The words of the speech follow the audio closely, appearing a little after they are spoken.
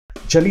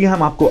चलिए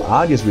हम आपको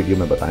आज इस वीडियो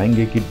में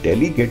बताएंगे कि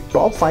दिल्ली के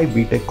टॉप 5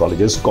 बीटेक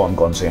कॉलेजेस कौन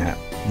कौन से हैं।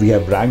 We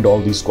have ranked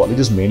all these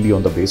colleges mainly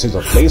on the basis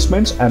of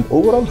placements and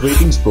overall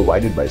ratings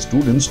provided by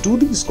students to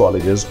these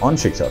colleges on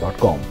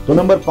shiksha.com. तो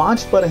नंबर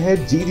 5 पर है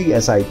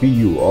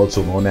GDSIPU,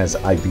 also known as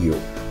IPU.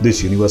 This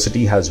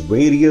university has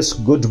various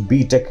good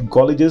B.Tech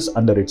colleges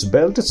under its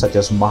belt, such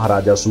as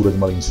Maharaja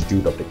Surajmal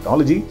Institute of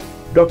Technology,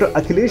 Dr.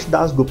 Akhilesh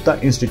Das Gupta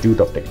Institute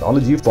of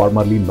Technology,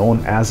 formerly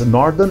known as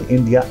Northern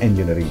India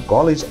Engineering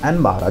College,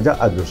 and Maharaja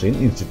Agrasen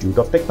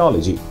Institute of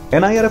Technology.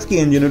 NIRF की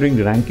engineering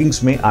rankings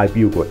में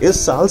IPU को इस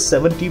साल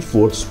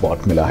 74th spot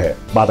मिला है।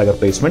 बात अगर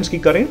placements की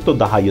करें तो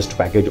the highest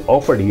package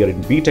offered here in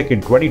B.Tech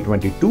in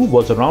 2022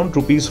 was around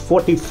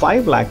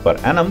 ₹45 lakh per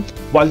annum,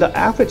 while the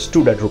average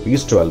stood at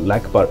 ₹12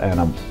 lakh per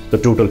annum.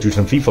 The total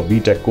tuition fee for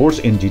B.Tech course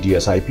in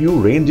GDSIPU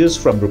ranges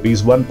from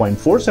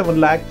 ₹1.47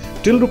 lakh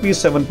till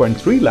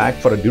 ₹7.3 lakh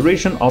for a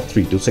duration of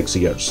 3 to 6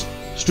 years.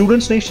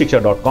 Students ने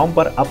shiksha.com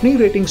पर अपनी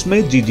ratings में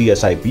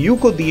GDSIPU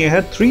को दिए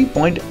हैं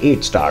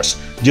 3.8 stars,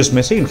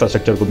 जिसमें से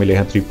infrastructure को मिले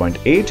हैं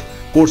 3.8,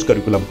 कोर्स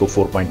करिकुलम को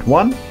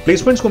 4.1,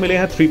 प्लेसमेंट्स को मिले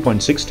हैं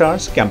 3.6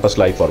 स्टार्स, कैंपस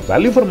लाइफ और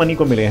वैल्यू फॉर मनी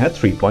को मिले हैं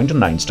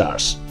 3.9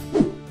 स्टार्स।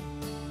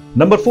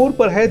 नंबर 4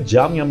 पर है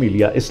Jamia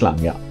Millia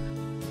Islamia.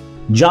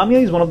 Jamia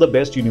is one of the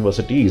best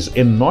universities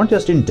in not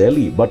just in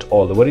Delhi but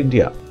all over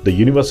India. The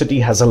university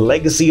has a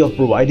legacy of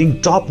providing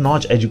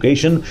top-notch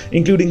education,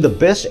 including the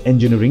best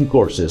engineering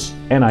courses.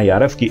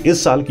 NIRF की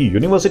इस साल की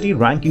university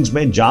rankings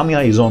में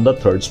Jamia is on the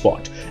 3rd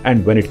spot,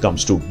 and when it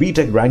comes to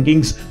B.Tech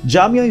rankings,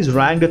 Jamia is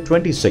ranked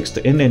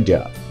 26th in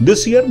India.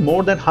 This year,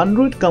 more than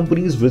 100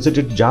 companies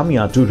visited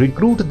Jamia to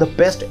recruit the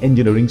best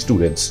engineering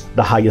students.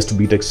 The highest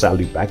B.Tech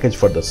salary package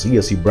for the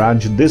CSE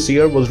branch this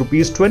year was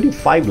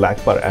 ₹25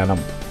 lakh per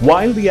annum,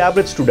 while the average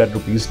stood at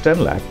 ₹10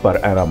 lakh per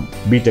annum.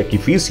 B.Tech की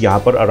fees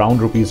यहाँ पर around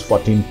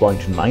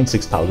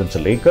 ₹14.96 thousand से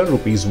लेकर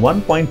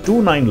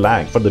 ₹1.29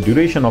 lakh for the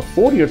duration of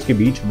 4 years के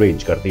बीच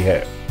range करती है।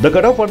 The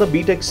cutoff for the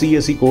B.Tech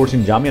CSE course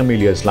in Jamia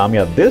Millia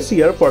Islamia this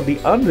year for the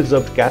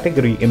unreserved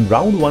category in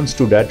round 1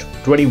 stood at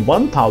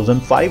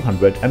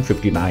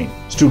 21,559.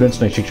 Students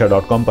ने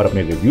shiksha.com पर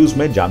अपने reviews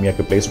में जामिया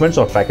के placements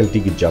और faculty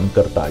की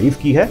जमकर तारीफ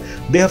की है।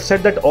 They have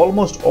said that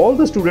almost all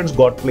the students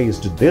got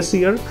placed this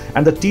year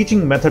and the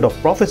teaching method of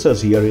professors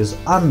here is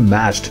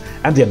unmatched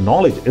and their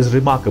knowledge is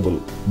remarkable.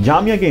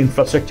 Jamia के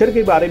इंफ्रास्ट्रक्चर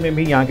के बारे में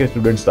भी यहाँ के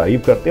स्टूडेंट्स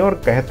तारीफ करते हैं और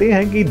कहते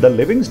हैं कि the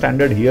living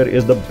standard here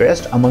is the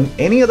best among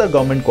any other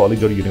government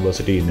college or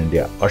university in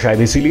India. और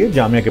शायद इसीलिए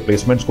जामिया के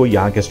प्लेसमेंट्स को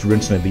यहाँ के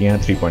स्टूडेंट्स ने दिए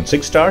हैं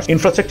 3.6 स्टार्स,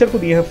 इंफ्रास्ट्रक्चर को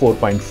दिए हैं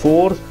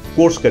 4.4,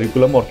 कोर्स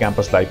करिकुलम और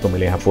कैंपस लाइफ को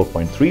मिले हैं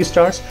 4.3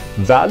 स्टार्स,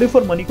 वैल्यू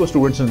फॉर मनी को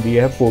स्टूडेंट्स ने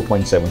दिए हैं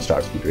 4.7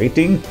 स्टार्स की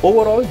रेटिंग।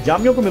 ओवरऑल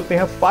जामिया को मिलते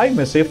हैं 5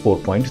 में से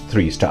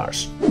 4.3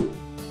 स्टार्स।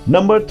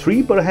 नंबर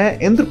 3 पर है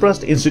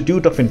Indraprastha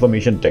institute of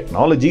information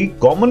technology,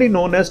 commonly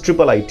known as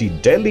IIIT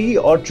Delhi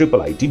और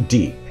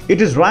IIIT-D. It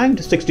is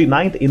ranked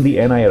 69th in the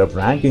NIRF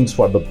rankings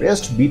for the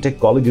best B.Tech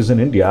colleges in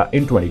India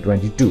in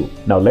 2022.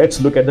 Now let's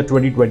look at the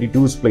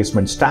 2022's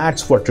placement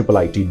stats for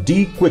IIIT-D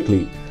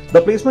quickly.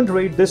 The placement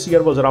rate this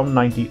year was around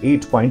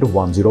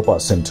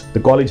 98.10%.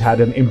 The college had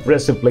an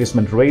impressive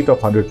placement rate of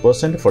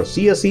 100% for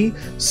CSE,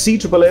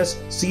 CSSS,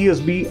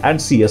 CSB and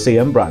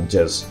CSAM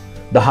branches.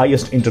 The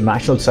highest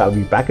international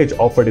salary package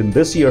offered in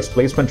this year's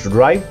placement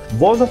drive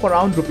was of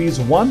around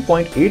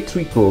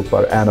 ₹1.83 crore per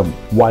annum,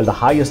 while the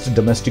highest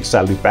domestic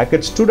salary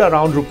package stood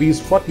around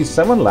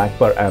 ₹47 lakh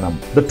per annum.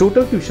 The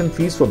total tuition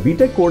fees for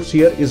B.Tech course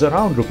here is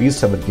around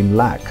 ₹17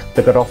 lakh.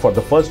 The cutoff for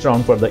the first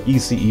round for the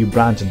ECE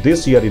branch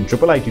this year in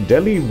IIIT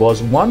Delhi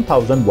was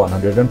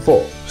 1,104.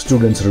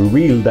 Students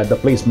revealed that the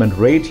placement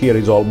rate here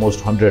is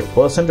almost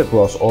 100%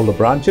 across all the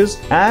branches,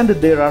 and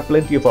there are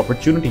plenty of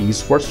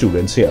opportunities for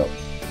students here.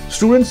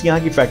 Students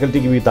यहाँ की faculty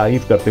की भी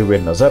तारीफ करते हुए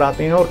नजर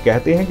आते हैं और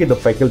कहते हैं कि the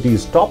faculty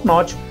is top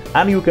notch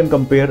and you can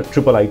compare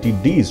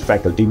IIIT-D's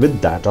faculty with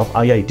that of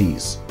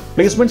IITs.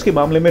 Placements के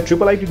मामले में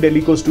IIIT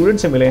दिल्ली को स्टूडेंट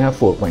से मिले हैं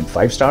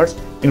 4.5 स्टार्स,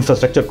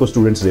 इंफ्रास्ट्रक्चर को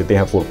स्टूडेंट्स देते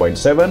हैं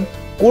 4.7,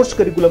 कोर्स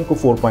करिकुलम को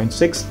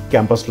 4.6,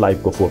 कैंपस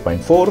लाइफ को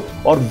 4.4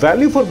 और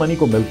वैल्यू फॉर मनी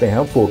को मिलते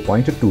हैं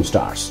 4.2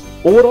 स्टार्स।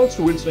 ओवरऑल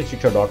स्टूडेंट्स ने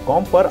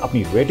shiksha.com पर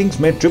अपनी रेटिंग्स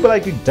में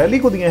IIIT दिल्ली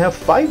को दिए हैं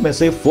 5 में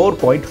से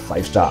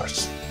 4.5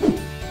 स्टार्स।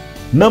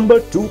 नंबर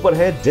 2 पर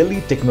है Delhi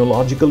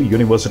technological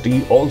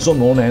university, also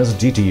known as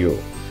DTU.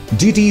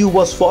 DTU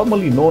was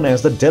formerly known as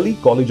the Delhi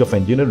College of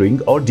Engineering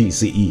or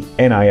DCE.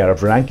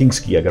 NIRF rankings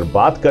की अगर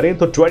बात करें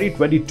तो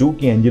 2022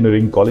 की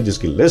engineering colleges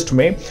की लिस्ट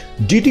में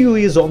DTU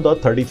is on the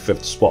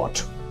 35th spot.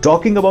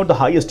 Talking about the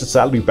highest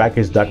salary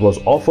package that was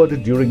offered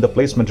during the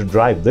placement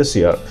drive this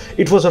year,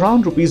 it was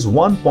around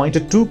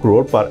 ₹1.2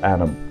 crore per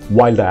annum,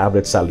 while the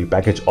average salary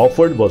package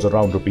offered was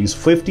around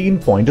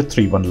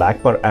 ₹15.31 lakh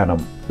per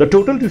annum. The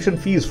total tuition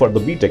fees for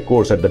the B.Tech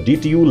course at the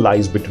DTU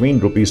lies between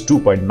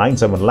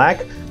 ₹2.97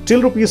 lakh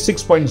till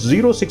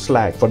 ₹6.06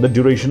 lakh for the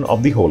duration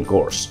of the whole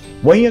course.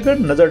 वहीं अगर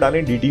नजर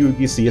डालें DTU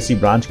की CSE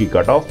branch की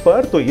cut off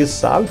पर तो इस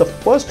साल the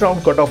first round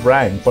cut off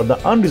rank for the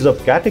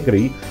unreserved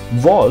category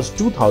was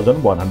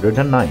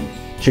 2109.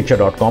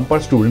 शिक्षा.com पर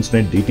स्टूडेंट्स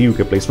ने DTU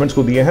के प्लेसमेंट्स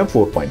को दिए हैं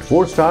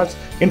 4.4 स्टार्स,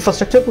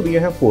 इंफ्रास्ट्रक्चर को दिए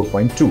हैं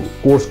 4.2,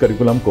 कोर्स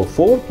करिकुलम को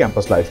 4,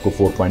 कैंपस लाइफ को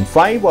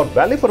 4.5 और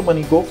वैल्यू फॉर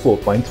मनी को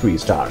 4.3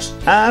 stars.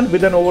 And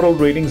with an overall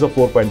ratings of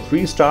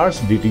 4.3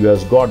 stars, DTU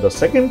has got the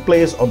second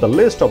place on the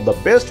list of the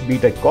best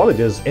B.Tech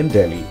colleges in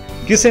Delhi.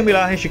 किसे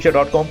मिला है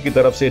शिक्षा.com की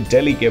तरफ से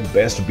दिल्ली के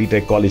बेस्ट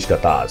B.Tech कॉलेज का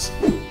ताज?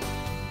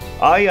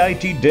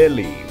 IIT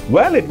Delhi.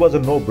 Well, it was a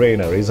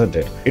no-brainer, isn't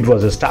it? It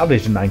was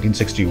established in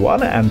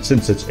 1961 and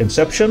since its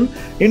inception,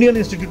 Indian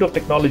Institute of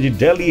Technology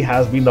Delhi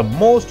has been the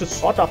most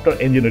sought-after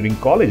engineering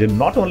college in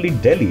not only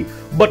Delhi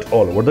but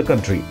all over the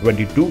country.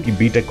 22 की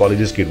B.Tech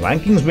colleges की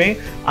rankings में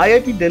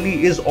IIT Delhi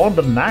is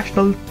on the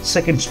national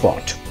second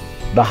spot.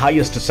 The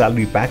highest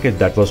salary package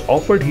that was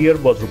offered here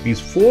was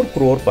rupees 4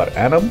 crore per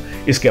annum.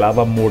 इसके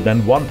अलावा more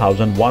than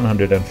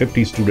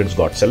 1,150 students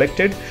got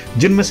selected,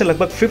 जिनमें से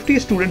लगभग 50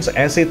 students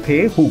ऐसे थे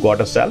who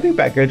got a salary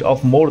package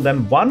of more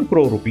than 1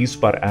 crore rupees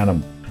per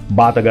annum.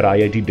 बात अगर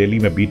IIT Delhi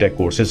में B.Tech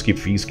कोर्सेज की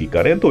फीस की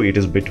करें तो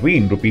it is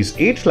between rupees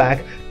 8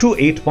 lakh to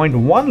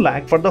 8.1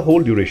 lakh for the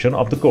whole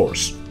duration of the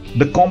course.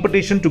 The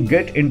competition to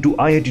get into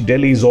IIT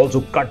Delhi is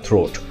also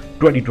cutthroat.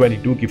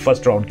 2022 की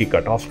first round की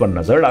cut off पर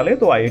नजर डालें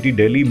तो IIT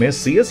दिल्ली में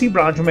CSE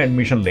ब्रांच में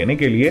admission लेने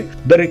के लिए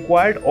the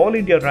required all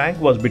India rank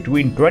was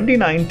between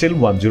 29 till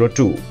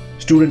 102.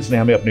 Students ने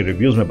हमें अपने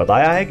रिव्यूज में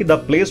बताया है कि the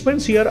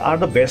placements here are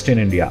the best in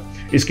India.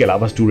 इसके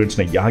अलावा स्टूडेंट्स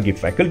ने यहाँ की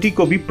फैकल्टी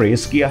को भी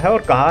प्रेज किया है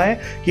और कहा है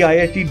कि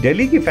IIT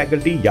दिल्ली की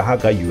फैकल्टी यहाँ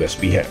का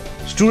USP है.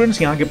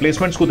 स्टूडेंट्स यहाँ के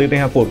प्लेसमेंट्स को देते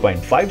हैं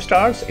 4.5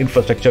 स्टार्स,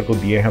 इंफ्रास्ट्रक्चर को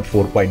दिए हैं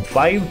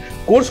 4.5,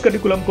 कोर्स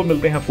करिकुलम को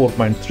मिलते हैं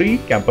 4.3,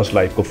 कैंपस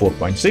लाइफ को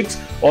 4.6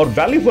 और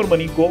वैल्यू फॉर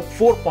मनी को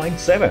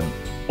 4.7.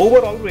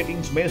 ओवरऑल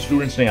रेटिंग्स में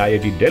स्टूडेंट्स ने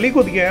IIT दिल्ली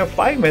को दिए हैं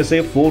 5 में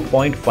से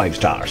 4.5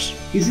 स्टार्स.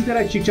 इसी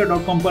तरह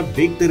शिक्षा.com पर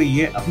देखते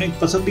रहिए अपने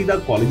पसंदीदा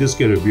कॉलेजेस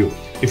के review.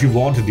 If you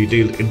want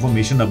detailed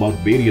information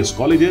about various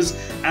colleges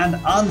and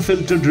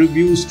unfiltered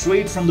reviews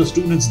straight from the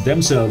students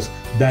themselves,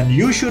 then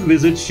you should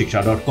visit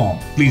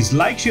shiksha.com. Please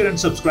like, share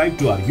and subscribe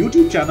to our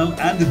YouTube channel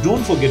and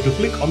don't forget to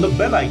click on the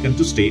bell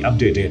icon to stay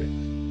updated.